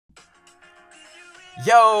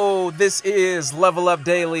Yo, this is Level Up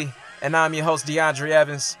Daily, and I'm your host, DeAndre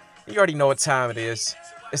Evans. You already know what time it is.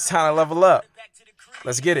 It's time to level up.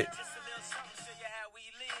 Let's get it.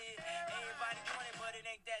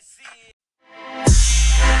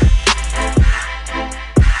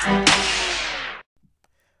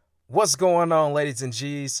 What's going on, ladies and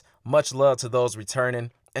G's? Much love to those returning,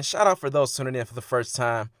 and shout out for those tuning in for the first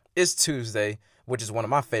time. It's Tuesday, which is one of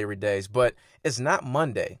my favorite days, but it's not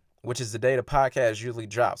Monday, which is the day the podcast usually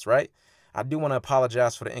drops, right? I do want to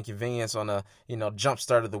apologize for the inconvenience on the, jump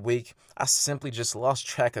start of the week. I simply just lost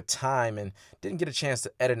track of time and didn't get a chance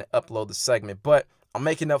to edit and upload the segment, but I'm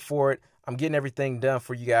making up for it. I'm getting everything done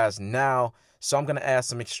for you guys now, so I'm going to add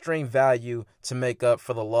some extreme value to make up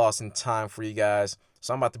for the loss in time for you guys.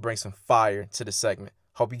 So I'm about to bring some fire to the segment.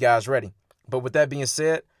 Hope you guys ready. But with that being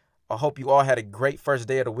said, I hope you all had a great first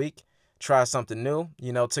day of the week. Try something new,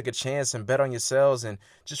 took a chance and bet on yourselves and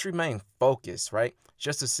just remain focused, right?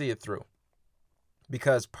 Just to see it through.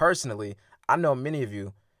 Because personally, I know many of you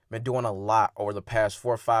have been doing a lot over the past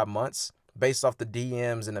 4 or 5 months based off the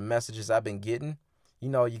DMs and the messages I've been getting.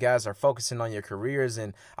 You guys are focusing on your careers,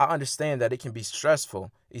 and I understand that it can be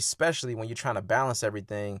stressful, especially when you're trying to balance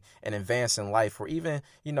everything and advance in life, or even,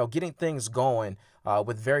 getting things going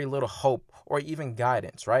with very little hope or even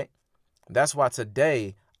guidance, right? That's why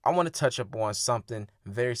today I want to touch up on something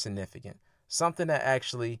very significant, something that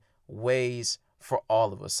actually weighs for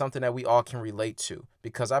all of us, something that we all can relate to,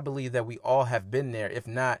 because I believe that we all have been there. If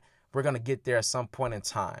not, we're going to get there at some point in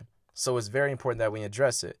time. So it's very important that we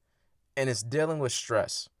address it. And it's dealing with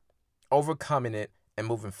stress, overcoming it, and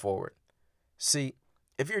moving forward. See,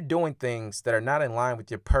 if you're doing things that are not in line with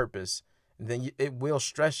your purpose, then it will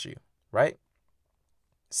stress you, right?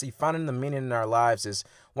 See, finding the meaning in our lives is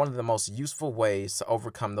one of the most useful ways to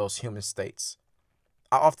overcome those human states.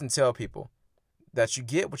 I often tell people that you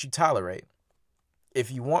get what you tolerate. If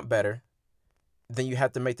you want better, then you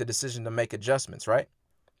have to make the decision to make adjustments, right?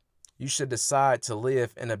 You should decide to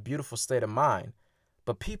live in a beautiful state of mind.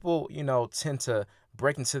 But people, tend to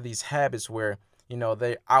break into these habits where,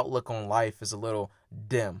 their outlook on life is a little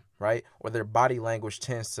dim, right? Or their body language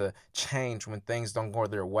tends to change when things don't go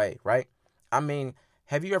their way, right? I mean,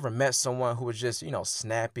 have you ever met someone who was just,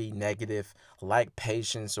 snappy, negative, lack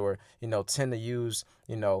patience, or, tend to use,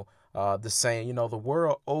 the saying, the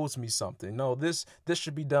world owes me something. No, this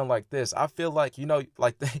should be done like this. I feel like,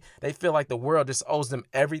 like they feel like the world just owes them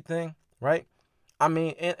everything, right? I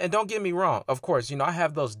mean, and don't get me wrong. Of course, I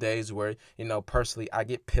have those days where, personally I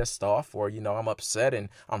get pissed off or, I'm upset and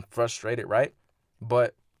I'm frustrated, right?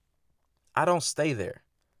 But I don't stay there.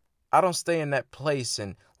 I don't stay in that place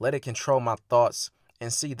and let it control my thoughts.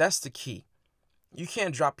 And see, that's the key. You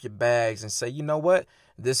can't drop your bags and say, you know what?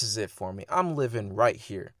 This is it for me. I'm living right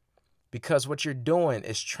here. Because what you're doing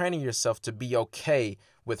is training yourself to be okay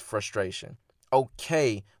with frustration,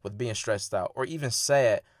 okay with being stressed out, or even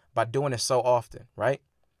sad by doing it so often, right?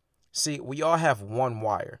 See, we all have one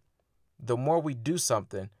wire. The more we do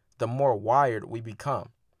something, the more wired we become.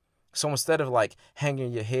 So instead of like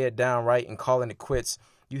hanging your head down, right, and calling it quits,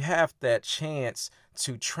 you have that chance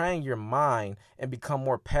to train your mind and become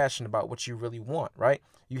more passionate about what you really want, right?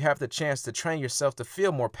 You have the chance to train yourself to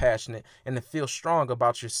feel more passionate and to feel strong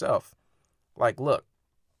about yourself. Like, look,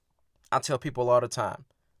 I tell people all the time,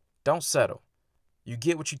 don't settle. You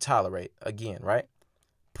get what you tolerate, again, right?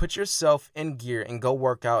 Put yourself in gear and go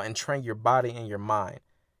work out and train your body and your mind.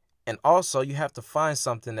 And also, you have to find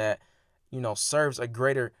something that, serves a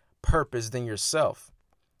greater purpose than yourself.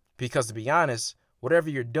 Because to be honest, whatever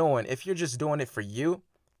you're doing, if you're just doing it for you,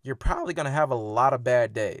 you're probably going to have a lot of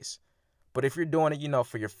bad days. But if you're doing it,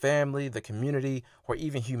 for your family, the community, or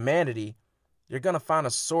even humanity, you're going to find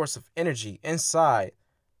a source of energy inside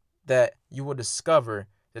that you will discover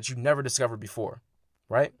that you never discovered before,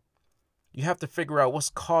 right? You have to figure out what's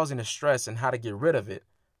causing the stress and how to get rid of it.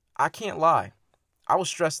 I can't lie. I was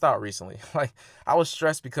stressed out recently. I was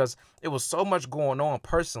stressed because it was so much going on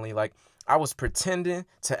personally. I was pretending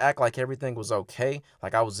to act like everything was okay,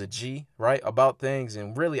 like I was a G, right, about things,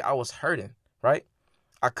 and really I was hurting, right?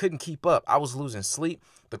 I couldn't keep up. I was losing sleep.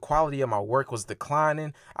 The quality of my work was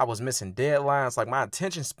declining. I was missing deadlines. My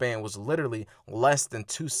attention span was literally less than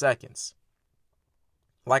 2 seconds.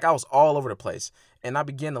 I was all over the place, and I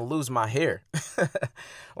began to lose my hair.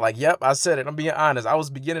 Yep, I said it. I'm being honest. I was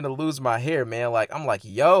beginning to lose my hair, man. I'm like,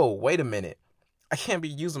 yo, wait a minute. I can't be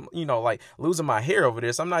using, losing my hair over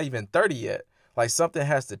this. I'm not even 30 yet. Something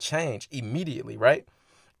has to change immediately, right?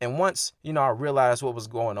 And once, I realized what was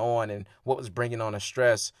going on and what was bringing on the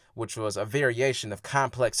stress, which was a variation of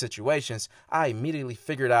complex situations, I immediately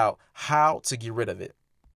figured out how to get rid of it.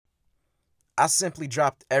 I simply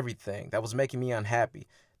dropped everything that was making me unhappy.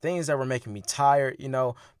 Things that were making me tired,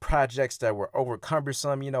 projects that were over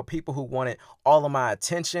cumbersome, people who wanted all of my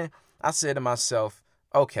attention. I said to myself,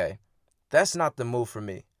 okay, that's not the move for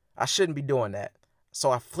me. I shouldn't be doing that.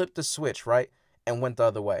 So I flipped the switch, right? And went the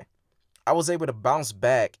other way. I was able to bounce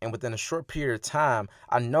back, and within a short period of time,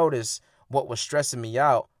 I noticed what was stressing me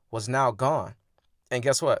out was now gone. And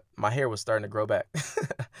guess what? My hair was starting to grow back.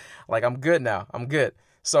 Like, I'm good now. I'm good.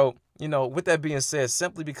 So, with that being said,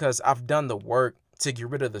 simply because I've done the work to get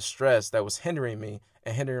rid of the stress that was hindering me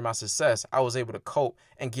and hindering my success, I was able to cope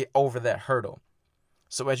and get over that hurdle.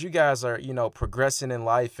 So as you guys are, progressing in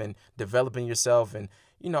life and developing yourself, and,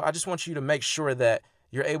 I just want you to make sure that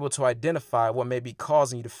you're able to identify what may be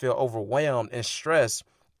causing you to feel overwhelmed and stressed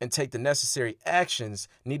and take the necessary actions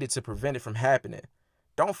needed to prevent it from happening.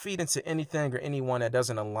 Don't feed into anything or anyone that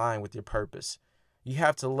doesn't align with your purpose. You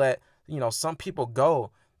have to let, some people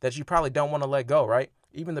go that you probably don't want to let go, right?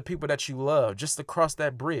 Even the people that you love, just to cross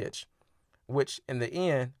that bridge, which in the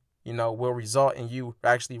end, will result in you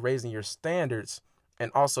actually raising your standards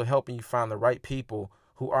and also helping you find the right people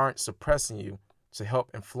who aren't suppressing you to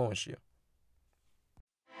help influence you.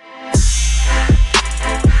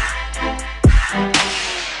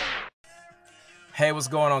 Hey, what's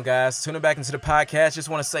going on, guys? Tuning back into the podcast. Just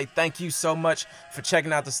want to say thank you so much for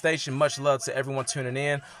checking out the station. Much love to everyone tuning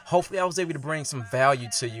in. Hopefully, I was able to bring some value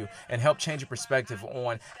to you and help change your perspective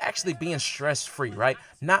on actually being stress-free, right?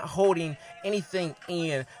 Not holding anything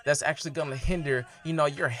in that's actually going to hinder,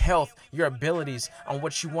 your health, your abilities on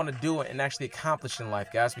what you want to do and actually accomplish in life,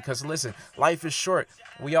 guys. Because listen, life is short.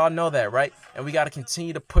 We all know that, right? And we got to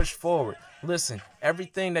continue to push forward. Listen,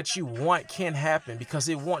 everything that you want can happen because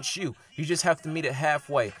it wants you. You just have to meet it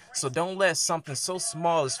halfway. So don't let something so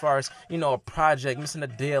small as far as, a project, missing a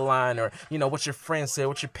deadline, or, what your friends said,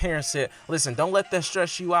 what your parents said. Listen, don't let that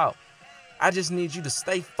stress you out. I just need you to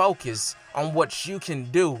stay focused on what you can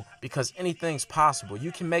do because anything's possible.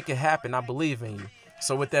 You can make it happen. I believe in you.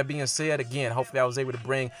 So with that being said, again, hopefully I was able to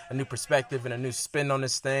bring a new perspective and a new spin on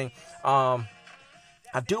this thing.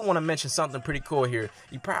 I do want to mention something pretty cool here.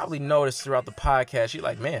 You probably noticed throughout the podcast, you're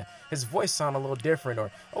like, man, his voice sounds a little different,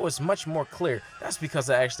 or, oh, it's much more clear. That's because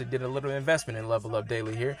I actually did a little investment in Level Up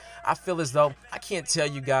Daily here. I feel as though I can't tell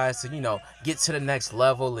you guys to, get to the next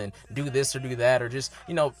level and do this or do that, or just,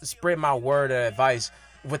 spread my word of advice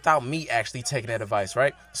without me actually taking that advice,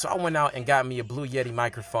 right? So I went out and got me a Blue Yeti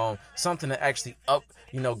microphone, something to actually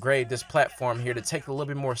grade this platform here to take it a little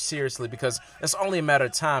bit more seriously, because it's only a matter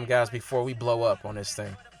of time, guys, before we blow up on this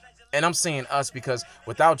thing. And I'm saying us because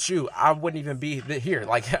without you, I wouldn't even be here.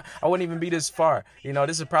 Like, I wouldn't even be this far.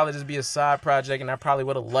 This would probably just be a side project, and I probably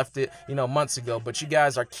would have left it, months ago. But you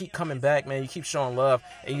guys keep coming back, man. You keep showing love,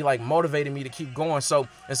 and you motivating me to keep going. So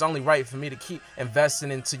it's only right for me to keep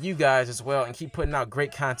investing into you guys as well and keep putting out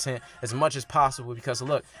great content as much as possible, because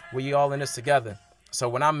look, we all in this together. So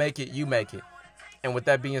when I make it, you make it. And with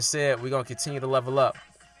that being said, we're going to continue to level up.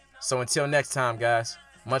 So until next time, guys,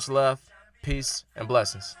 much love, peace, and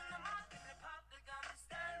blessings.